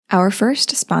Our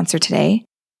first sponsor today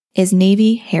is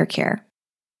Navy Hair Care.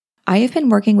 I have been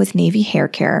working with Navy Hair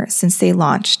Care since they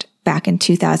launched back in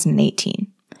 2018.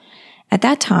 At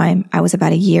that time, I was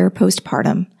about a year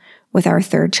postpartum with our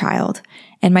third child,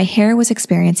 and my hair was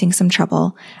experiencing some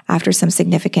trouble after some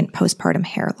significant postpartum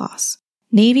hair loss.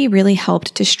 Navy really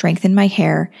helped to strengthen my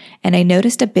hair, and I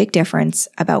noticed a big difference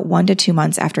about 1 to 2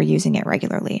 months after using it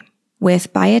regularly.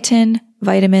 With biotin,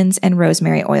 vitamins, and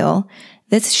rosemary oil,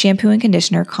 this shampoo and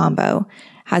conditioner combo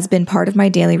has been part of my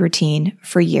daily routine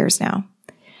for years now.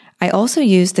 I also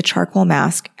use the charcoal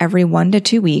mask every 1 to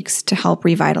 2 weeks to help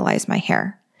revitalize my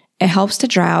hair. It helps to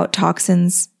draw out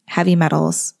toxins, heavy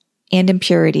metals, and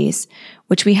impurities,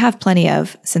 which we have plenty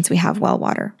of since we have well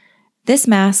water. This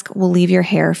mask will leave your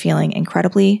hair feeling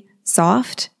incredibly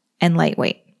soft and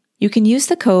lightweight. You can use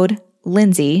the code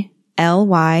Lindsay,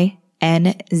 Lynzy,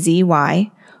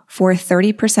 for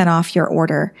 30% off your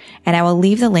order, and I will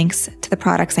leave the links to the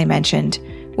products I mentioned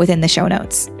within the show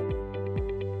notes.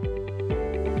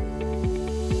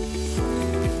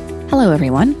 Hello,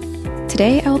 everyone.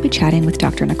 Today, I will be chatting with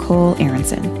Dr. Nicole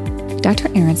Aaronson. Dr.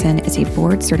 Aaronson is a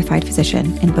board-certified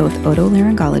physician in both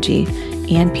otolaryngology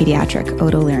and pediatric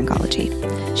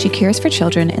otolaryngology. She cares for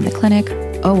children in the clinic,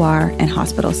 OR, and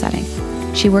hospital setting.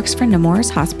 She works for Nemours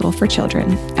Hospital for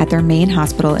Children at their main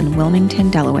hospital in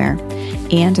Wilmington, Delaware,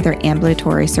 and their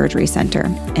ambulatory surgery center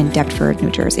in Deptford,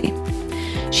 New Jersey.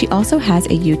 She also has a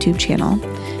YouTube channel,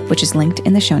 which is linked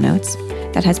in the show notes,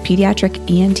 that has pediatric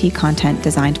ENT content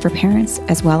designed for parents,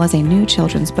 as well as a new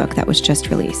children's book that was just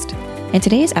released. In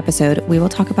today's episode, we will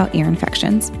talk about ear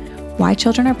infections, why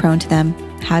children are prone to them,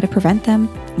 how to prevent them,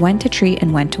 when to treat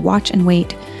and when to watch and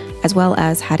wait, as well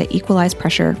as how to equalize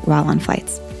pressure while on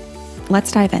flights.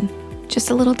 Let's dive in. Just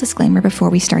a little disclaimer before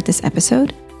we start this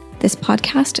episode. This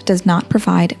podcast does not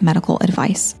provide medical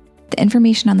advice. The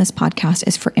information on this podcast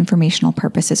is for informational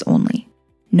purposes only.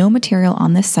 No material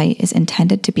on this site is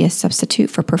intended to be a substitute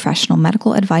for professional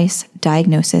medical advice,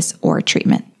 diagnosis, or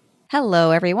treatment.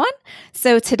 Hello, everyone.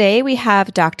 So today we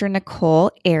have Dr.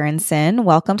 Nicole Aaronson.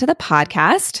 Welcome to the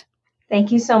podcast.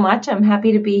 Thank you so much. I'm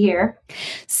happy to be here.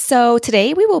 So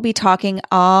today we will be talking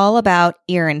all about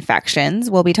ear infections.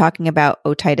 We'll be talking about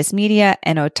otitis media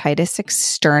and otitis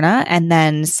externa, and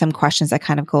then some questions that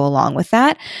kind of go along with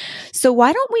that. So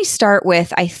why don't we start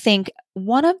with, I think,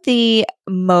 one of the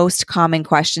most common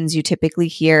questions you typically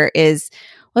hear is,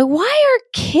 like, why are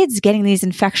kids getting these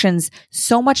infections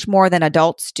so much more than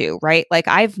adults do, right? Like,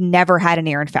 I've never had an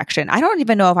ear infection. I don't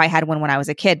even know if I had one when I was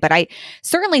a kid, but I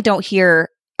certainly don't hear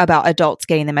about adults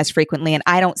getting them as frequently, and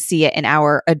I don't see it in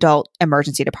our adult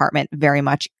emergency department very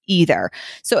much either.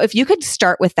 So if you could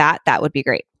start with that, that would be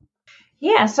great.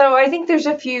 Yeah, so I think there's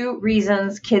a few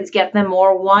reasons kids get them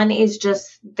more. One is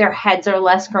just their heads are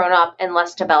less grown up and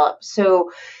less developed. So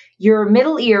your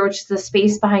middle ear, which is the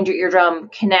space behind your eardrum,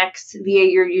 connects via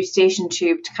your eustachian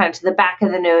tube to kind of to the back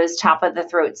of the nose, top of the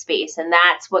throat space. And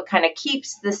that's what kind of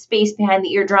keeps the space behind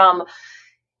the eardrum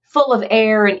full of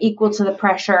air and equal to the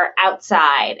pressure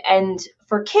outside. And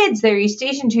for kids, their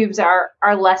eustachian tubes are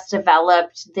less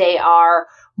developed. They are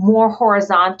more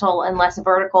horizontal and less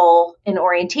vertical in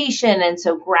orientation. And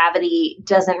so gravity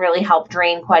doesn't really help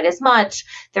drain quite as much.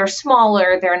 They're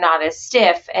smaller, they're not as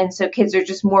stiff. And so kids are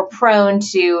just more prone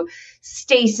to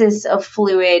stasis of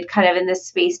fluid kind of in this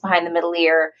space behind the middle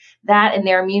ear. That and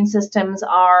their immune systems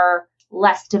are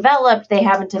less developed. They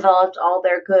haven't developed all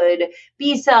their good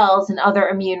B cells and other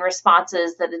immune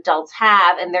responses that adults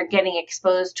have, and they're getting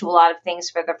exposed to a lot of things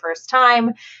for the first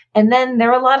time. And then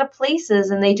there are a lot of places,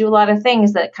 and they do a lot of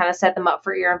things that kind of set them up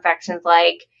for ear infections,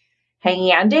 like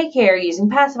hanging out in daycare, using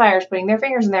pacifiers, putting their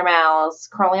fingers in their mouths,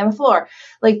 crawling on the floor,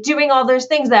 like doing all those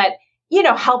things that, you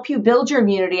know, help you build your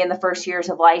immunity in the first years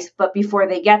of life, but before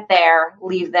they get there,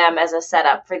 leave them as a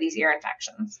setup for these ear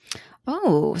infections.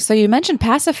 Oh, so you mentioned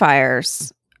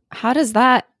pacifiers. How does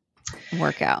that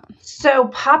work out? So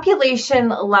population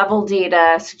level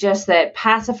data suggests that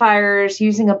pacifiers,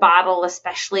 using a bottle,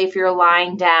 especially if you're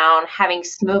lying down, having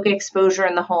smoke exposure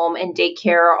in the home, and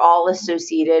daycare are all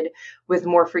associated with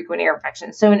more frequent ear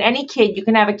infections. So in any kid, you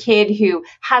can have a kid who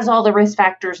has all the risk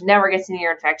factors, never gets an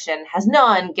ear infection, has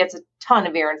none, gets a ton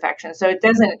of ear infections. So it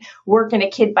doesn't work in a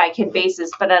kid by kid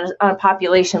basis, but on a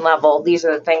population level, these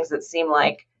are the things that seem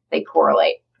like they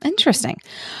correlate. Interesting.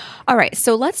 All right.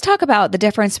 So let's talk about the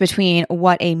difference between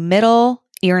what a middle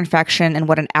ear infection and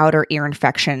what an outer ear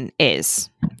infection is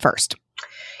first.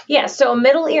 Yeah, so a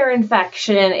middle ear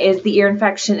infection is the ear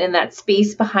infection in that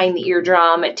space behind the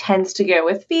eardrum. It tends to go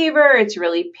with fever. It's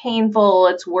really painful.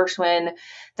 It's worse when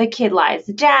the kid lies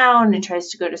down and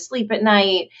tries to go to sleep at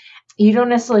night. You don't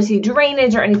necessarily see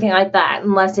drainage or anything like that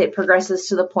unless it progresses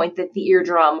to the point that the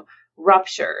eardrum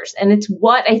ruptures. And it's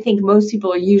what I think most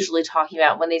people are usually talking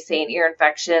about when they say an ear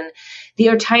infection. The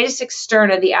otitis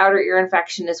externa, the outer ear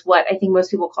infection, is what I think most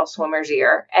people call swimmer's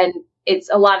ear. And it's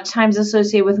a lot of times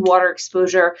associated with water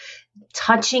exposure.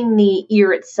 Touching the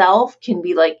ear itself can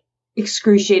be like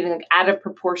excruciating, like out of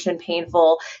proportion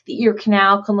painful. The ear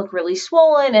canal can look really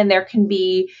swollen, and there can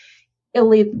be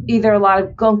either a lot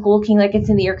of gunk looking like it's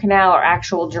in the ear canal or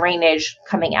actual drainage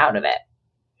coming out of it.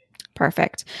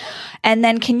 Perfect. And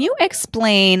then can you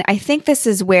explain, I think this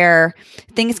is where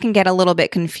things can get a little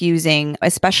bit confusing,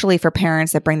 especially for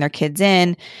parents that bring their kids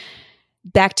in,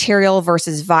 bacterial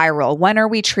versus viral. When are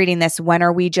we treating this? When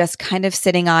are we just kind of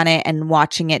sitting on it and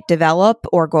watching it develop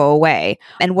or go away?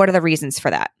 And what are the reasons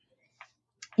for that?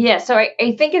 Yeah, so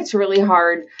I think it's really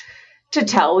hard to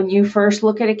tell when you first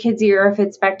look at a kid's ear if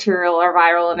it's bacterial or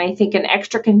viral. And I think an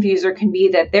extra confuser can be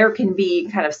that there can be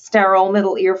kind of sterile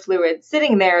middle ear fluid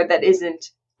sitting there that isn't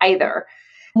either.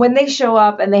 When they show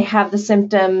up and they have the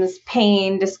symptoms,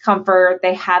 pain, discomfort,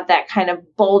 they have that kind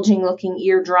of bulging looking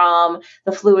eardrum,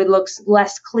 the fluid looks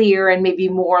less clear and maybe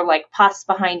more like pus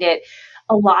behind it.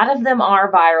 A lot of them are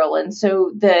viral. And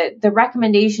so the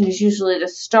recommendation is usually to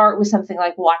start with something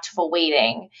like watchful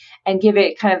waiting and give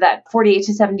it kind of that 48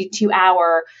 to 72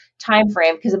 hour time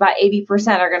frame, because about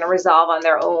 80% are going to resolve on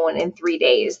their own in 3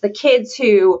 days. The kids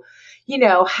who,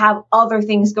 have other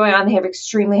things going on, they have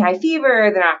extremely high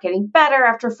fever, they're not getting better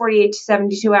after 48 to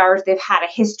 72 hours, they've had a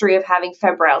history of having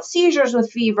febrile seizures with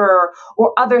fever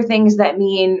or other things that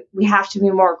mean we have to be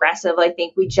more aggressive. I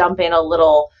think we jump in a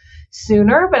little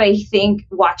sooner, but I think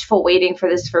watchful waiting for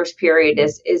this first period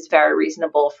is very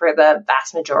reasonable for the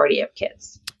vast majority of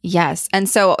kids. Yes. And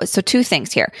so two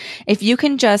things here. If you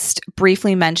can just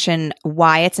briefly mention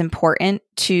why it's important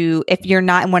to, if you're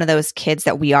not in one of those kids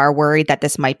that we are worried that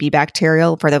this might be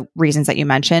bacterial for the reasons that you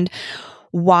mentioned,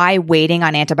 why waiting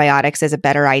on antibiotics is a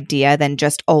better idea than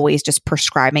just always just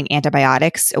prescribing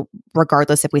antibiotics,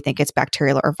 regardless if we think it's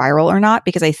bacterial or viral or not,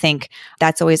 because I think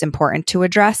that's always important to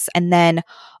address. And then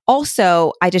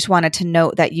also, I just wanted to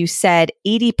note that you said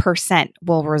 80%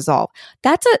 will resolve.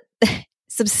 That's a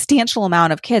substantial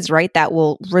amount of kids, right, that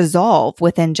will resolve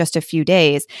within just a few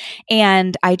days.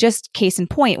 And I just, case in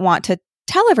point, want to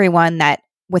tell everyone that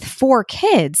with 4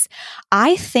 kids,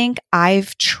 I think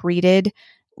I've treated,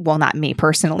 well, not me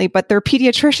personally, but their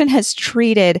pediatrician has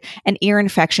treated an ear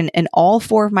infection in all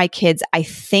 4 of my kids. I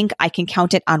think I can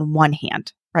count it on one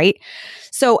hand. Right.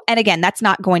 So, and again, that's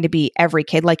not going to be every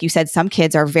kid. Like you said, some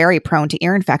kids are very prone to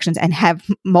ear infections and have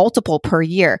multiple per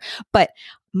year. But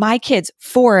my kids,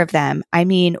 4 of them, I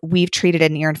mean, we've treated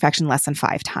an ear infection less than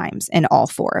 5 times in all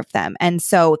 4 of them. And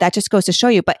so that just goes to show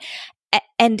you, but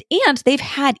and they've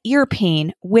had ear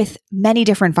pain with many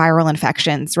different viral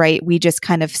infections, right? We just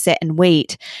kind of sit and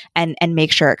wait and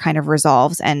make sure it kind of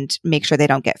resolves and make sure they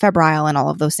don't get febrile and all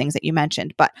of those things that you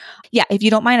mentioned. But yeah, if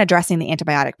you don't mind addressing the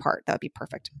antibiotic part, that would be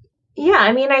perfect. Yeah,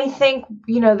 I mean, I think,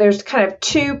 there's kind of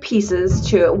 2 pieces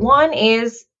to it. One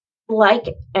is, like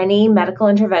any medical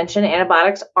intervention,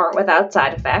 antibiotics aren't without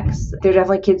side effects. There are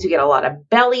definitely kids who get a lot of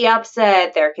belly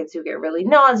upset. There are kids who get really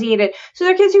nauseated. So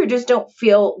there are kids who just don't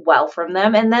feel well from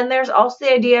them. And then there's also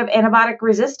the idea of antibiotic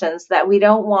resistance, that we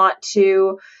don't want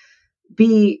to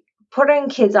be putting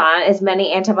kids on as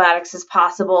many antibiotics as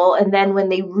possible. And then when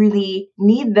they really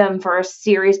need them for a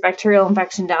serious bacterial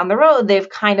infection down the road, they've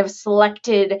kind of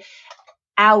selected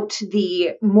out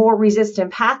the more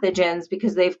resistant pathogens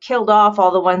because they've killed off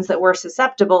all the ones that were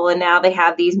susceptible. And now they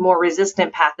have these more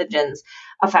resistant pathogens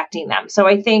affecting them. So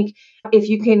I think if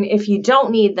you don't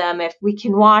need them, if we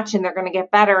can watch and they're going to get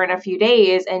better in a few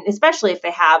days, and especially if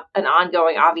they have an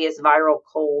ongoing obvious viral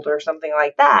cold or something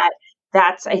like that,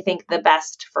 that's, I think, the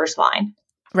best first line.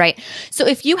 Right. So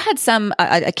if you had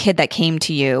a kid that came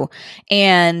to you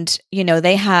and,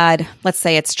 they had, let's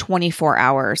say it's 24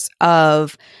 hours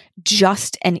of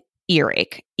just an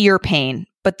earache, ear pain,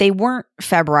 but they weren't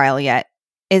febrile yet,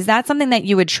 is that something that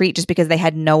you would treat just because they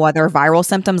had no other viral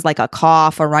symptoms like a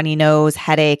cough, a runny nose,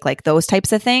 headache, like those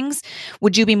types of things?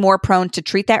 Would you be more prone to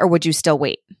treat that, or would you still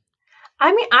wait?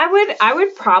 I mean, I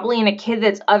would probably, in a kid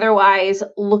that's otherwise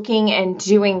looking and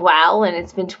doing well, and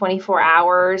it's been 24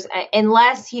 hours,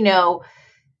 unless,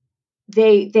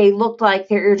 they looked like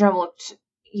their eardrum looked,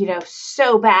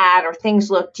 so bad, or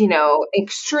things looked,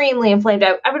 extremely inflamed.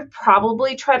 I would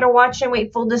probably try to watch and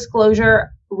wait. Full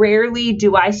disclosure, rarely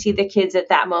do I see the kids at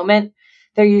that moment.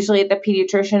 They're usually at the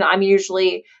pediatrician. I'm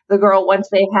usually the girl once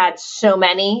they've had so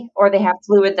many, or they have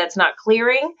fluid that's not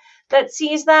clearing, that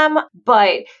sees them.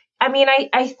 But I mean,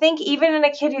 I think even in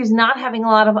a kid who's not having a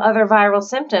lot of other viral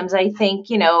symptoms, I think,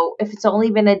 if it's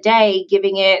only been a day,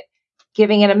 giving it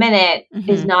a minute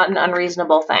is not an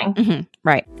unreasonable thing.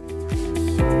 Right.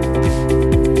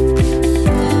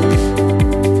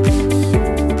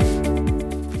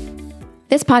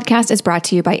 This podcast is brought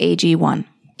to you by AG1.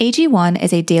 AG1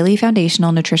 is a daily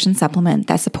foundational nutrition supplement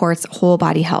that supports whole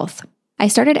body health. I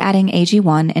started adding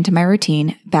AG1 into my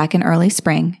routine back in early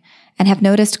spring and have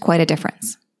noticed quite a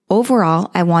difference.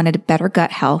 Overall, I wanted better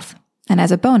gut health and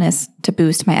as a bonus, to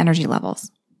boost my energy levels.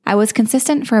 I was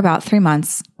consistent for about 3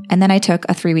 months, and then I took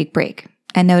a 3-week break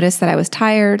and noticed that I was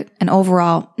tired and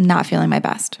overall not feeling my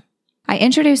best. I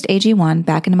introduced AG1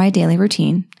 back into my daily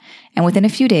routine, and within a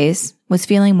few days, was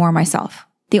feeling more myself.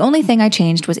 The only thing I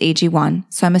changed was AG1,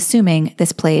 so I'm assuming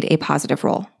this played a positive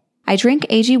role. I drink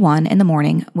AG1 in the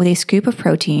morning with a scoop of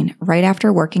protein right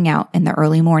after working out in the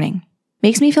early morning.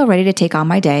 Makes me feel ready to take on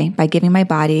my day by giving my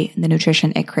body the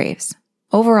nutrition it craves.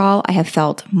 Overall, I have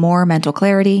felt more mental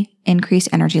clarity, increased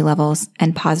energy levels,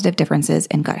 and positive differences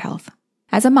in gut health.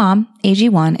 As a mom,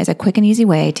 AG1 is a quick and easy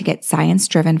way to get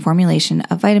science-driven formulation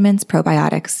of vitamins,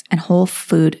 probiotics, and whole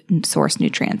food source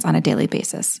nutrients on a daily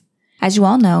basis. As you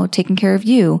all know, taking care of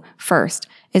you first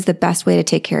is the best way to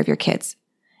take care of your kids.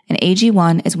 And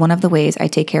AG1 is one of the ways I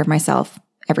take care of myself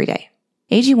every day.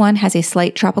 AG1 has a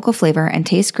slight tropical flavor and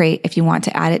tastes great if you want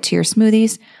to add it to your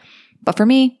smoothies. But for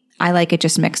me, I like it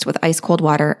just mixed with ice cold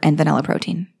water and vanilla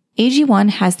protein. AG1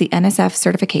 has the NSF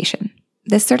certification.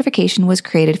 This certification was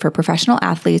created for professional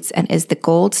athletes and is the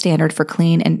gold standard for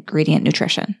clean ingredient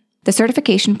nutrition. The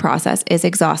certification process is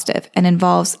exhaustive and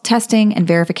involves testing and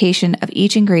verification of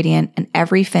each ingredient in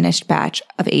every finished batch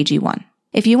of AG1.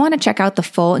 If you want to check out the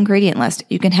full ingredient list,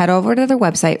 you can head over to their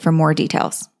website for more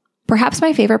details. Perhaps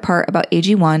my favorite part about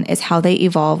AG1 is how they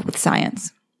evolve with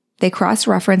science. They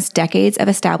cross-reference decades of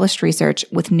established research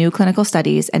with new clinical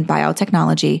studies and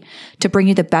biotechnology to bring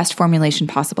you the best formulation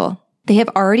possible. They have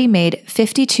already made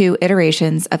 52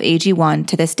 iterations of AG1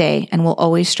 to this day and will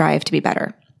always strive to be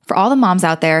better. For all the moms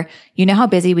out there, you know how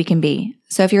busy we can be.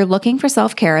 So if you're looking for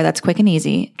self-care that's quick and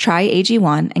easy, try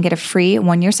AG1 and get a free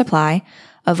 1-year supply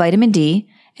of vitamin D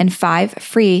and 5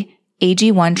 free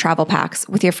AG1 travel packs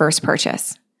with your first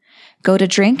purchase. Go to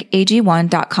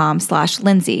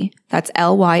drinkag1.com/Lindsay. That's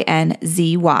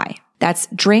LYNZY. That's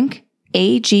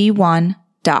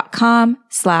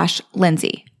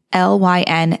drinkag1.com/Lindsay.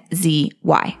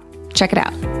 LYNZY. Check it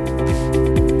out.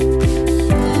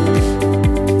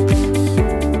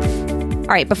 All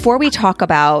right, before we talk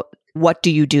about what do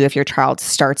you do if your child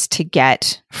starts to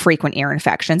get frequent ear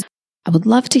infections, I would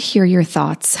love to hear your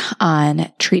thoughts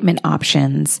on treatment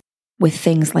options with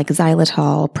things like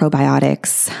xylitol,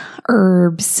 probiotics,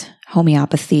 herbs,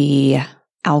 homeopathy,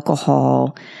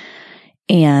 alcohol,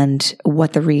 and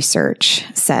what the research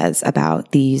says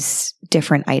about these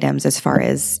different items as far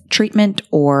as treatment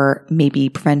or maybe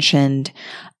prevention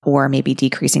or maybe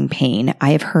decreasing pain.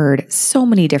 I have heard so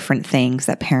many different things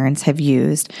that parents have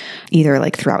used, either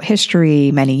like throughout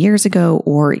history, many years ago,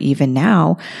 or even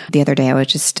now. The other day, I was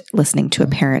just listening to a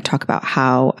parent talk about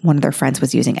how one of their friends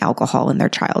was using alcohol in their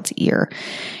child's ear,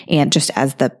 and just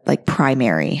as the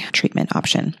primary treatment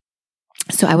option.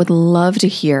 So I would love to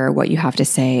hear what you have to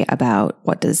say about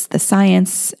what does the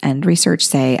science and research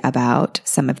say about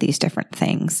some of these different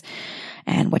things,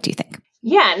 and what do you think?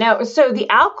 Yeah, no. So the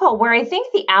alcohol, where I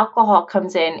think the alcohol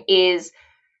comes in is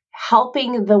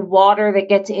helping the water that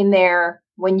gets in there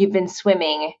when you've been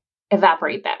swimming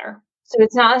evaporate better. So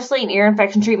it's not necessarily an ear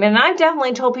infection treatment. And I've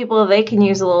definitely told people they can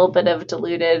use a little bit of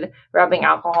diluted rubbing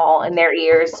alcohol in their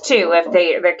ears too, if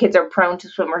their kids are prone to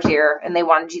swimmer's ear and they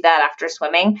want to do that after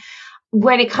swimming.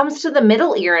 When it comes to the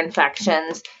middle ear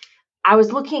infections, I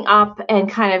was looking up and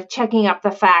kind of checking up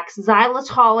the facts.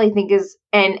 Xylitol, I think,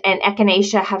 and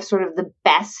echinacea have sort of the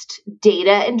best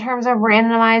data in terms of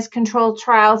randomized controlled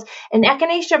trials. And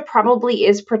echinacea probably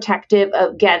is protective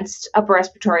against upper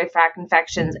respiratory tract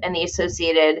infections and the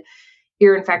associated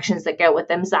ear infections that go with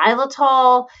them.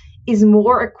 Xylitol is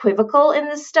more equivocal in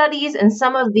the studies, and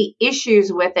some of the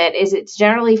issues with it is it's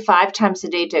generally 5 times a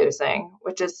day dosing,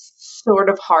 which is sort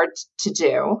of hard to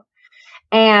do.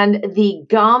 And the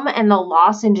gum and the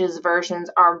lozenges versions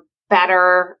are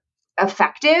better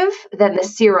effective than the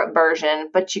syrup version,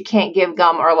 but you can't give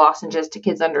gum or lozenges to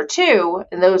kids under 2,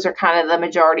 and those are kind of the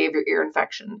majority of your ear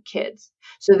infection kids.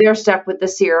 So they're stuck with the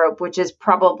syrup, which is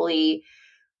probably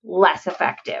less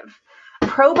effective.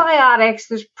 Probiotics,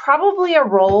 there's probably a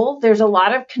role. There's a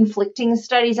lot of conflicting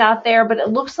studies out there, but it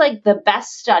looks like the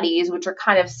best studies, which are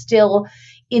kind of still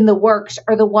in the works,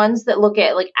 are the ones that look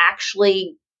at like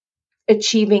actually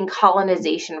achieving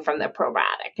colonization from the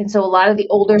probiotic. And so a lot of the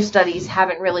older studies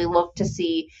haven't really looked to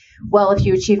see, well, if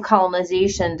you achieve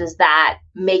colonization, does that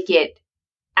make it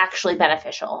actually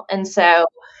beneficial? And so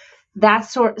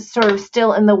that's sort of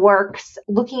still in the works.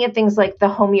 Looking at things like the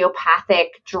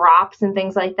homeopathic drops and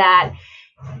things like that,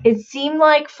 it seemed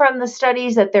like from the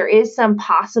studies that there is some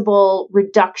possible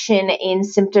reduction in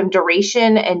symptom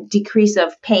duration and decrease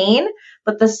of pain,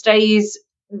 but the studies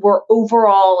were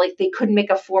overall, like, they couldn't make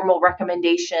a formal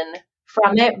recommendation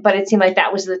from it, but it seemed like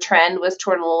that was the trend, was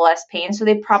toward a little less pain. So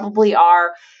they probably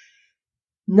are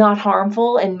not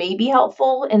harmful and maybe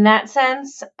helpful in that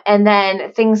sense. And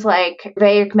then things like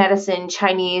Vedic medicine,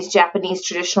 Chinese, Japanese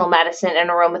traditional medicine, and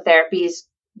aromatherapies,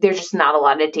 there's just not a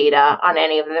lot of data on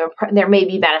any of them. There may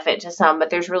be benefit to some, but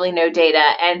there's really no data.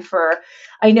 And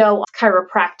I know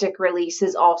chiropractic release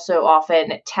is also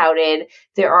often touted.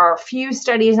 There are a few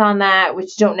studies on that,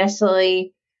 which don't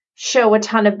necessarily show a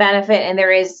ton of benefit. And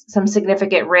there is some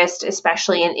significant risk,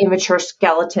 especially in immature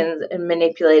skeletons and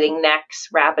manipulating necks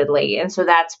rapidly. And so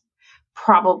that's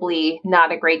probably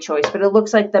not a great choice. But it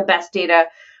looks like the best data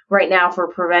right now for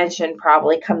prevention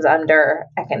probably comes under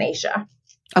echinacea.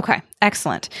 Okay,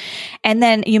 excellent. And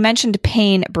then you mentioned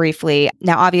pain briefly.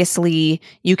 Now, obviously,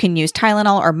 you can use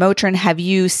Tylenol or Motrin. Have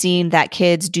you seen that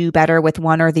kids do better with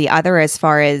one or the other as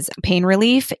far as pain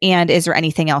relief? And is there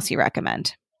anything else you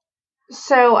recommend?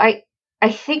 So I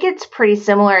think it's pretty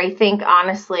similar. I think,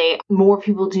 honestly, more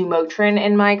people do Motrin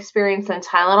in my experience than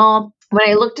Tylenol. When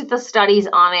I looked at the studies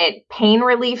on it, pain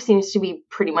relief seems to be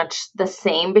pretty much the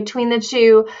same between the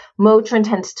two. Motrin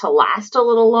tends to last a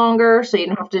little longer, so you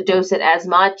don't have to dose it as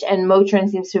much. And Motrin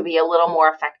seems to be a little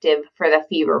more effective for the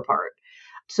fever part.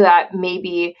 So that may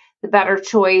be the better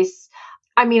choice.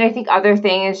 I mean, I think other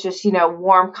thing is just,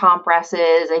 warm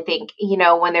compresses. I think,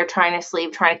 when they're trying to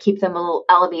sleep, trying to keep them a little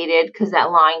elevated because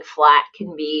that lying flat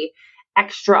can be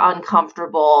extra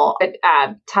uncomfortable. But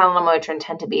Tylenol and Motrin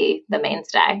tend to be the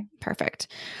mainstay. Perfect.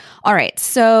 All right.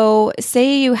 So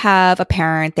say you have a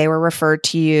parent, they were referred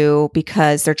to you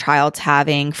because their child's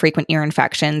having frequent ear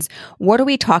infections. What are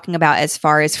we talking about as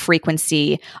far as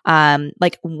frequency?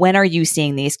 Like, when are you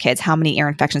seeing these kids? How many ear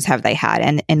infections have they had,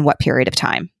 and in what period of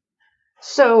time?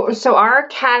 So our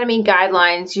academy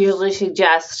guidelines usually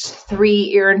suggest 3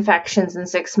 ear infections in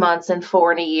 6 months and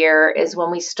 4 in a year is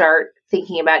when we start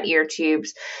thinking about ear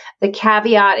tubes. The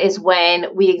caveat is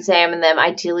when we examine them,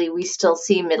 ideally we still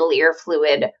see middle ear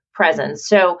fluid presence.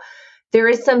 So there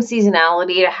is some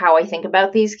seasonality to how I think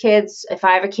about these kids. If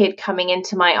I have a kid coming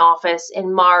into my office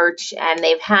in March and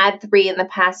they've had 3 in the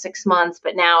past 6 months,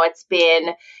 but now it's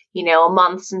been, a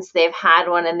month since they've had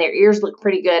one and their ears look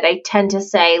pretty good, I tend to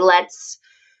say, let's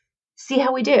see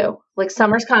how we do. Like,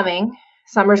 summer's coming.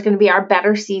 Summer's going to be our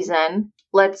better season.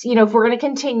 Let's, if we're going to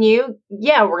continue,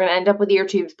 we're going to end up with ear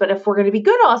tubes. But if we're going to be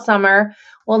good all summer,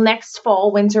 well, next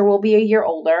fall, winter will be a year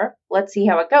older. Let's see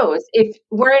how it goes. If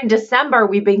we're in December,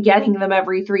 we've been getting them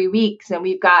every 3 weeks and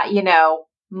we've got,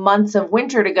 months of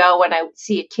winter to go. When I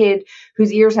see a kid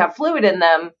whose ears have fluid in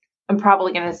them, I'm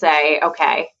probably going to say,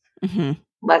 okay,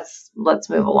 let's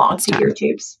move along to ear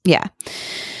tubes. Yeah.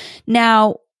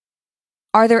 Now,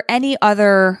 are there any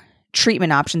other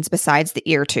treatment options besides the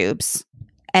ear tubes?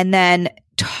 And then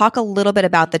talk a little bit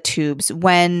about the tubes.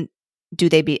 When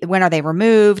are they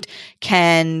removed?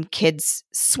 Can kids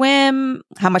swim?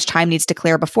 How much time needs to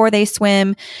clear before they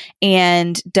swim?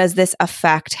 And does this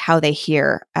affect how they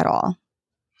hear at all?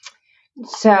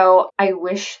 So I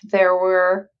wish there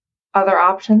were other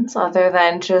options other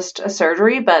than just a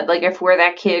surgery. But like, if we're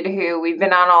that kid who we've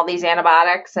been on all these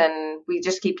antibiotics and we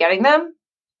just keep getting them,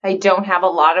 I don't have a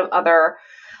lot of other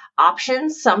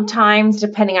options. Sometimes,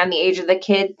 depending on the age of the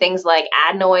kid, things like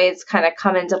adenoids kind of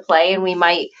come into play, and we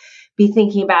might be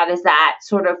thinking about, is that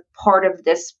sort of part of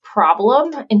this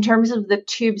problem? In terms of the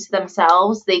tubes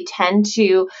themselves, they tend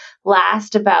to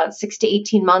last about 6 to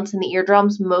 18 months in the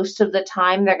eardrums. Most of the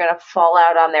time, they're going to fall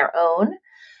out on their own.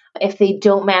 If they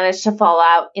don't manage to fall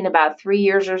out in about 3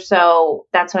 years or so,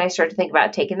 that's when I start to think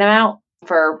about taking them out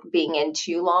for being in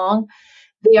too long.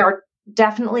 They are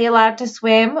definitely allowed to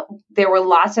swim. There were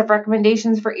lots of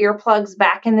recommendations for earplugs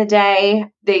back in the day.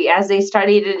 As they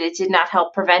studied it, it did not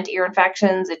help prevent ear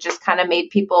infections. It just kind of made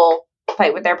people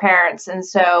fight with their parents. And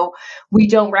so we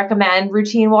don't recommend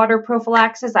routine water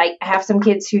prophylaxis. I have some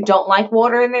kids who don't like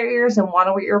water in their ears and want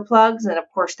to wear earplugs. And of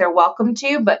course, they're welcome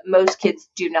to, but most kids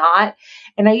do not.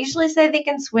 And I usually say they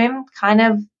can swim kind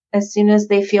of as soon as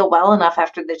they feel well enough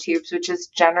after the tubes, which is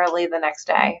generally the next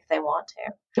day if they want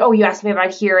to. Oh, you asked me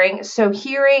about hearing. So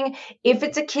hearing, if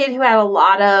it's a kid who had a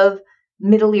lot of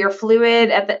middle ear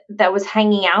fluid that was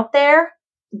hanging out there,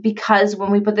 because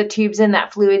when we put the tubes in,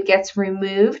 that fluid gets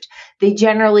removed. They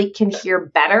generally can hear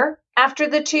better after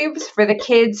the tubes. For the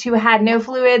kids who had no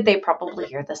fluid, they probably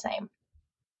hear the same.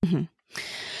 Mm-hmm.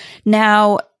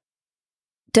 Now,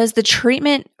 does the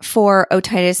treatment for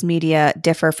otitis media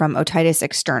differ from otitis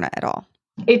externa at all?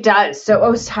 It does. So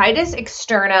otitis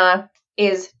externa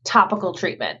is topical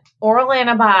treatment. Oral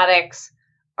antibiotics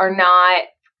are not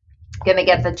going to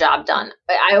get the job done.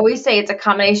 I always say it's a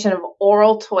combination of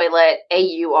oral toilet,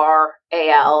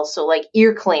 AURAL, so like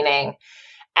ear cleaning,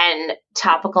 and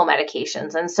topical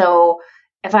medications. And so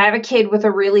if I have a kid with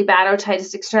a really bad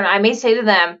otitis externa, I may say to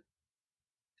them,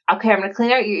 okay, I'm going to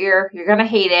clean out your ear. You're going to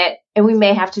hate it. And we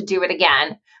may have to do it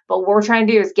again. But what we're trying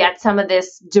to do is get some of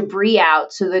this debris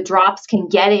out so the drops can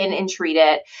get in and treat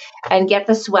it and get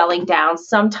the swelling down.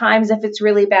 Sometimes if it's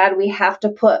really bad, we have to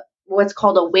put what's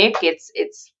called a wick.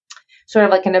 It's sort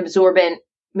of like an absorbent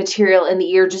material in the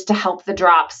ear just to help the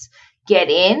drops get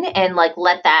in and like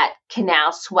let that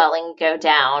canal swelling go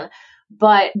down.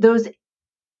 But those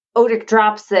otic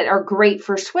drops that are great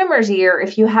for swimmer's ear,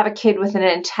 if you have a kid with an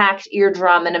intact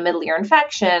eardrum and a middle ear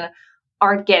infection,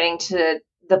 aren't getting to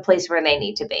the place where they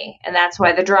need to be. And that's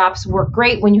why the drops work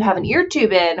great when you have an ear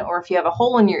tube in or if you have a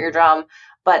hole in your eardrum,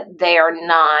 but they are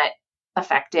not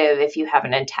effective if you have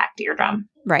an intact eardrum.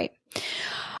 Right.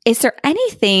 Is there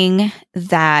anything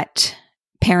that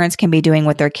parents can be doing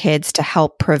with their kids to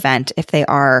help prevent if they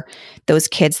are those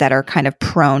kids that are kind of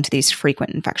prone to these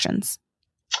frequent infections?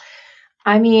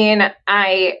 I mean,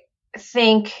 I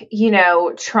think,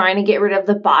 trying to get rid of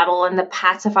the bottle and the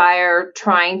pacifier,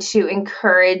 trying to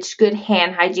encourage good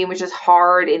hand hygiene, which is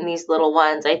hard in these little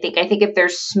ones. I think if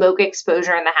there's smoke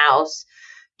exposure in the house,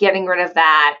 getting rid of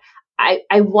that.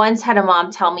 I once had a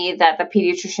mom tell me that the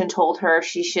pediatrician told her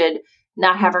she should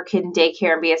not have her kid in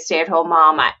daycare and be a stay-at-home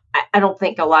mom. I don't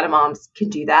think a lot of moms can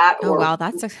do that. Oh, wow.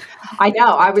 I know.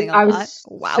 I was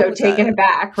so taken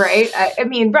aback, right? I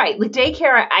mean, right. With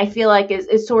daycare, I feel like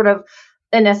is sort of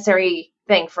a necessary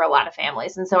thing for a lot of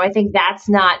families. And so I think that's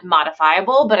not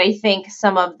modifiable, but I think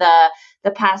some of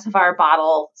the pacifier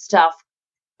bottle stuff,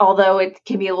 although it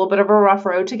can be a little bit of a rough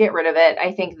road to get rid of it,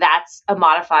 I think that's a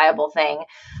modifiable thing.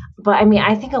 But I mean,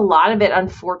 I think a lot of it,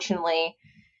 unfortunately,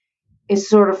 is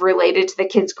sort of related to the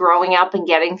kids growing up and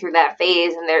getting through that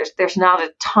phase. And there's not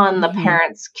a ton the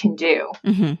parents can do.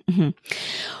 Mm-hmm, mm-hmm.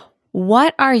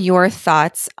 What are your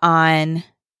thoughts on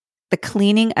the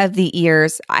cleaning of the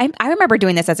ears? I remember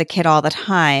doing this as a kid all the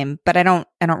time, but I don't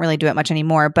really do it much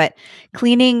anymore, but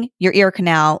cleaning your ear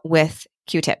canal with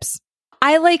Q-tips.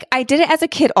 I did it as a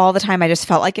kid all the time. I just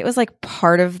felt like it was like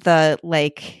part of the,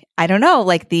 I don't know,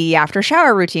 like the after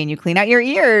shower routine. You clean out your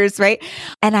ears, right?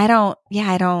 And I don't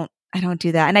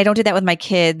do that. And I don't do that with my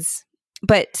kids.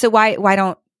 But so why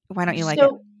don't you like it?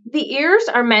 The ears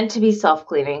are meant to be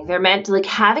self-cleaning. They're meant to,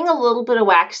 having a little bit of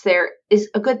wax there is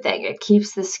a good thing. It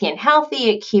keeps the skin healthy.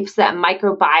 It keeps that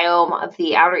microbiome of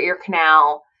the outer ear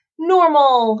canal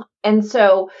normal. And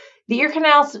so the ear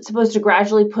canal is supposed to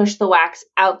gradually push the wax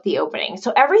out the opening.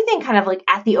 So everything kind of like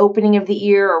at the opening of the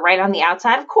ear or right on the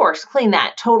outside, of course, clean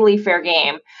that. Totally fair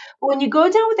game. But when you go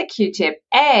down with a Q-tip,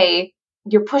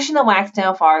 you're pushing the wax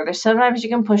down farther. Sometimes you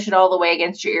can push it all the way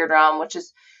against your eardrum, which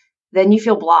is then you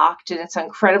feel blocked and it's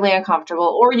incredibly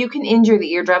uncomfortable, or you can injure the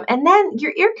eardrum. And then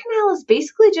your ear canal is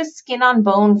basically just skin on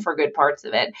bone for good parts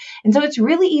of it. And so it's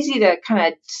really easy to kind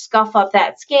of scuff up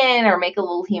that skin or make a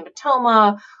little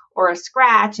hematoma or a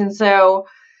scratch. And so,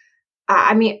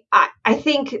 I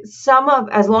think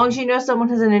as long as you know someone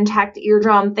has an intact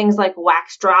eardrum, things like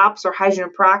wax drops or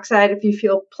hydrogen peroxide, if you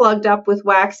feel plugged up with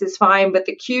wax, is fine. But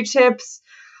the Q-tips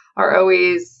are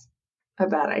always a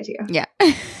bad idea. Yeah.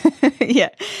 Yeah.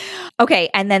 Okay.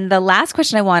 And then the last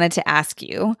question I wanted to ask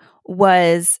you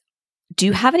was, do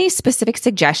you have any specific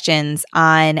suggestions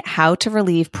on how to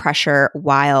relieve pressure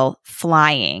while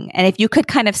flying? And if you could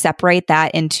kind of separate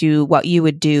that into what you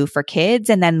would do for kids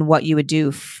and then what you would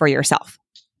do for yourself.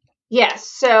 Yes.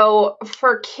 So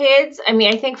for kids,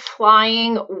 I think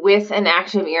flying with an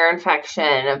active ear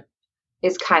infection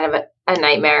is kind of a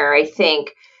nightmare. I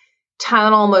think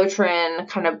Tylenol, Motrin,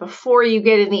 kind of before you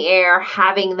get in the air,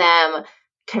 having them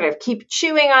kind of keep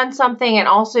chewing on something and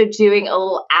also doing a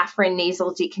little Afrin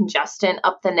nasal decongestant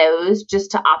up the nose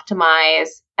just to optimize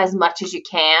as much as you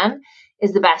can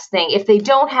is the best thing. If they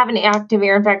don't have an active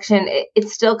ear infection,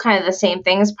 it's still kind of the same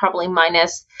thing, it's probably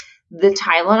minus the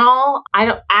Tylenol.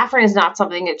 Afrin is not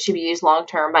something that should be used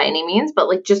long-term by any means,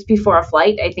 but just before a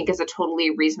flight, I think is a totally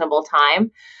reasonable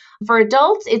time. For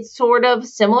adults, it's sort of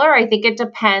similar. I think it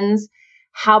depends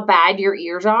how bad your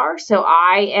ears are. So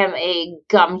I am a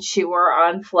gum chewer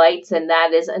on flights, and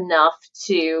that is enough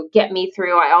to get me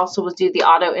through. I also will do the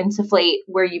auto insufflate,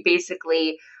 where you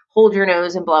basically hold your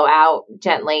nose and blow out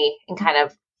gently and kind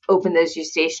of open those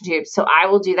eustachian tubes. So I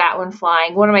will do that when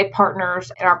flying. One of my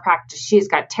partners in our practice, she's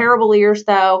got terrible ears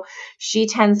though. She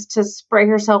tends to spray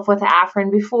herself with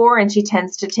Afrin before, and she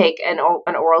tends to take an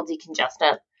oral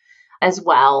decongestant as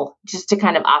well, just to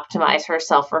kind of optimize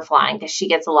herself for flying, because she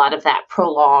gets a lot of that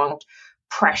prolonged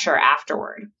pressure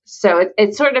afterward. So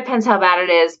it sort of depends how bad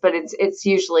it is, but it's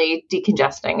usually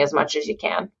decongesting as much as you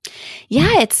can.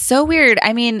 Yeah, it's so weird.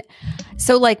 I mean,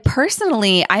 so like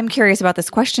personally, I'm curious about this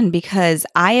question because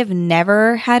I have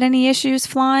never had any issues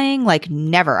flying, like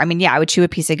never. I mean, yeah, I would chew a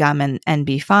piece of gum and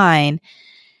be fine.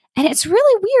 And it's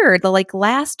really weird. The like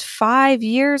last 5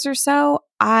 years or so,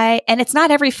 and it's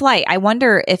not every flight. I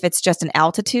wonder if it's just an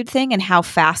altitude thing and how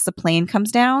fast the plane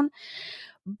comes down.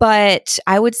 But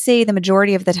I would say the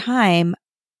majority of the time,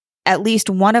 at least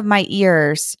one of my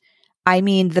ears, I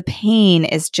mean, the pain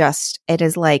is it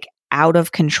is like out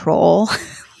of control.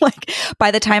 Like by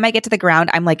the time I get to the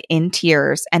ground, I'm like in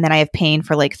tears, and then I have pain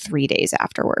for like 3 days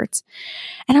afterwards.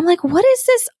 And I'm like, what is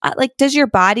this? Like, does your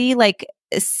body like,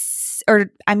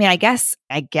 or I mean, I guess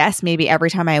maybe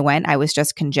every time I went, I was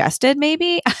just congested.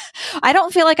 Maybe I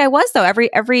don't feel like I was though.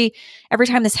 Every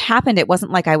time this happened, it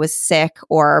wasn't like I was sick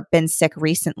or been sick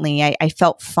recently. I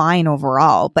felt fine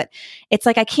overall, but it's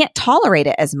like I can't tolerate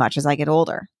it as much as I get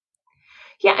older.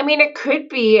 Yeah, I mean, it could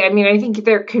be. I mean, I think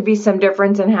there could be some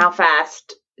difference in how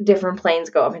fast different planes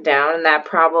go up and down, and that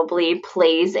probably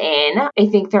plays in. I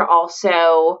think there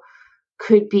also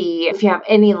could be, if you have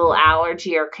any little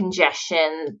allergy or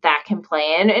congestion, that can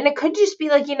play in. And it could just be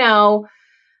like, you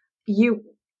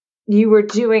were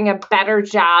doing a better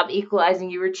job equalizing.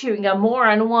 You were chewing gum more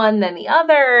on one than the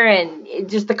other. And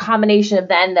just the combination of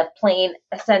then the plane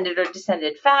ascended or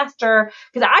descended faster.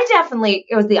 Because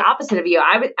it was the opposite of you.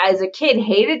 As a kid,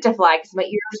 hated to fly because my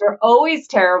ears were always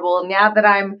terrible. And now that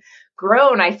I'm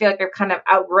grown, I feel like I've kind of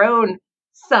outgrown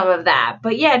some of that.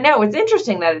 But yeah, no, it's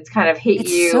interesting that it's kind of hit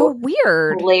you so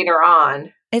weird later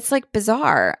on. It's like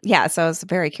bizarre. Yeah. So I was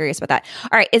very curious about that.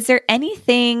 All right. Is there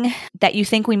anything that you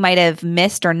think we might have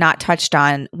missed or not touched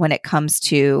on when it comes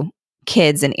to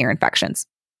kids and ear infections?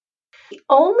 The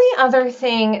only other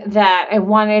thing that I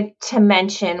wanted to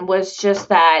mention was just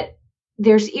that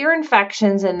there's ear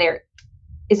infections and there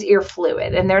is ear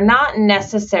fluid, and they're not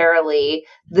necessarily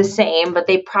the same, but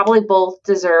they probably both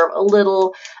deserve a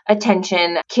little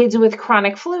attention. Kids with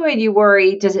chronic fluid, you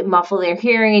worry, does it muffle their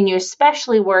hearing? And you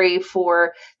especially worry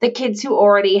for the kids who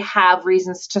already have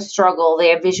reasons to struggle. They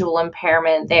have visual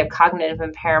impairment, they have cognitive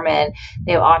impairment,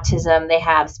 they have autism, they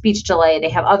have speech delay,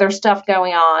 they have other stuff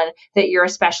going on that you're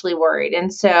especially worried.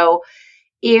 And so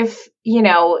if,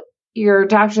 your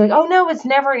doctor's like, oh no, it's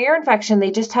never an ear infection,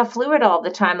 they just have fluid all the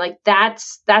time, like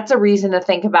that's a reason to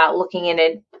think about looking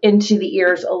into the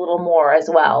ears a little more as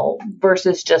well,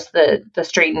 versus just the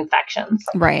straight infections.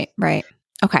 Right.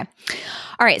 Okay.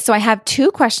 All right. So I have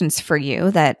 2 questions for you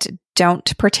that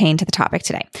don't pertain to the topic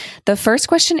today. The first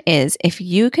question is, if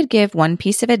you could give one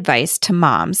piece of advice to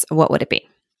moms, what would it be?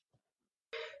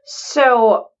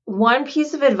 So one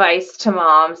piece of advice to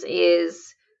moms is,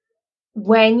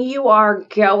 when you are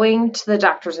going to the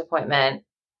doctor's appointment,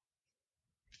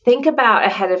 think about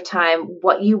ahead of time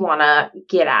what you want to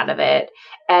get out of it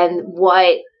and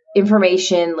what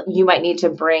information you might need to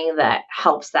bring that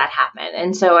helps that happen.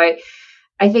 And so I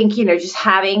think, just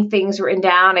having things written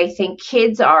down, I think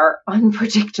kids are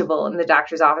unpredictable in the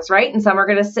doctor's office, right? And some are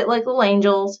going to sit like little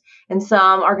angels, and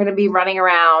some are going to be running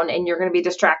around, and you're going to be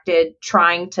distracted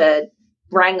trying to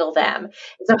wrangle them.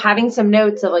 So having some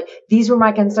notes of like, these were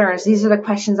my concerns, these are the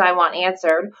questions I want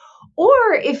answered.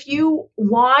 Or if you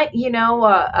want,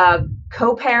 a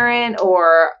co-parent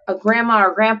or a grandma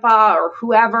or grandpa or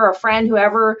whoever, a friend,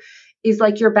 whoever is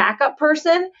like your backup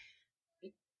person,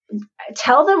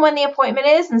 tell them when the appointment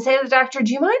is and say to the doctor,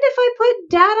 do you mind if I put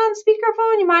dad on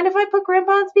speakerphone? You mind if I put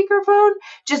grandpa on speakerphone?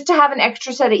 Just to have an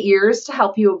extra set of ears to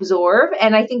help you absorb.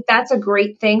 And I think that's a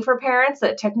great thing for parents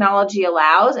that technology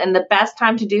allows. And the best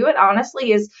time to do it,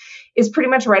 honestly, is pretty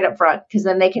much right up front, because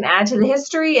then they can add to the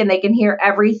history and they can hear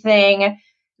everything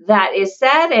that is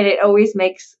said. And it always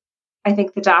makes, I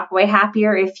think, the doc way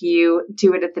happier if you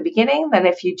do it at the beginning than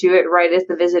if you do it right as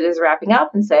the visit is wrapping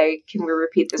up and say, can we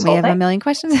repeat this whole thing? We have a million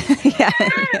questions. Yeah.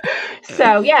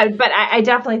 So, yeah, but I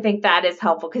definitely think that is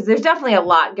helpful, because there's definitely a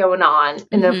lot going on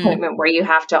in the appointment where you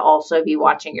have to also be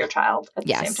watching your child at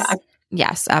the same time.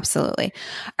 Yes, absolutely.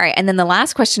 All right. And then the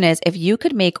last question is, if you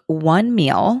could make one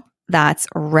meal that's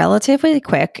relatively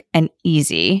quick and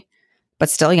easy, but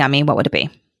still yummy, what would it be?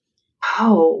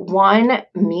 Oh, one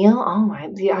meal? Oh,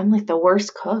 I'm like the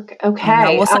worst cook. Okay.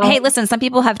 I know. Well, hey, listen, some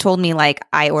people have told me like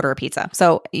I order a pizza,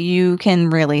 so you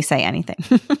can really say anything.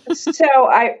 So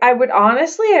I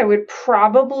would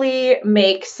probably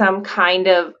make some kind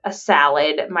of a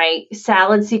salad. My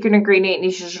salad secret ingredient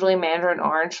is usually mandarin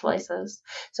orange slices.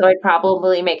 So I'd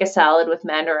probably make a salad with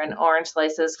mandarin orange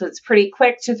slices because it's pretty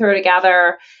quick to throw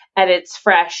together and it's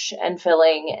fresh and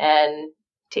filling and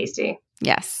tasty.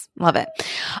 Yes, love it.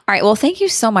 All right. Well, thank you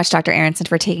so much, Dr. Aaronson,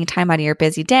 for taking time out of your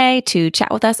busy day to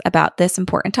chat with us about this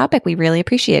important topic. We really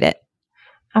appreciate it.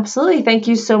 Absolutely. Thank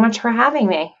you so much for having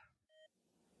me.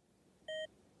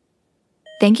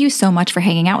 Thank you so much for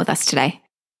hanging out with us today.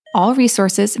 All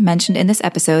resources mentioned in this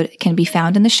episode can be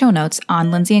found in the show notes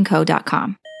on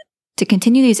lindsayandco.com. To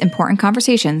continue these important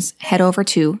conversations, head over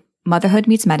to Motherhood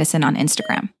Meets Medicine on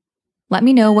Instagram. Let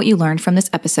me know what you learned from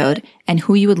this episode and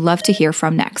who you would love to hear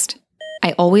from next.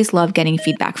 I always love getting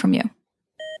feedback from you.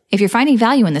 If you're finding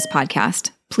value in this podcast,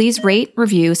 please rate,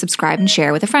 review, subscribe, and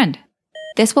share with a friend.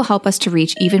 This will help us to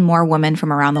reach even more women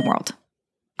from around the world.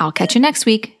 I'll catch you next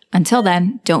week. Until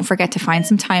then, don't forget to find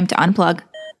some time to unplug,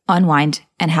 unwind,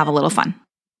 and have a little fun.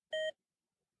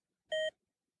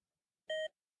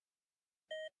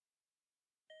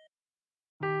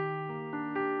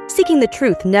 Seeking the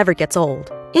truth never gets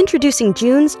old. Introducing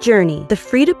June's Journey, the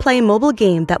free-to-play mobile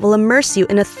game that will immerse you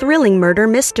in a thrilling murder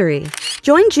mystery.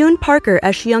 Join June Parker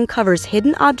as she uncovers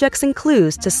hidden objects and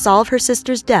clues to solve her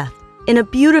sister's death in a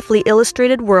beautifully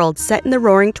illustrated world set in the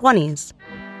Roaring '20s.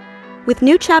 With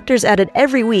new chapters added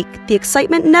every week, the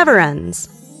excitement never ends.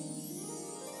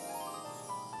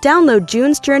 Download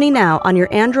June's Journey now on your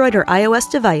Android or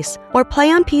iOS device or play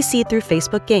on PC through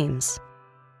Facebook Games.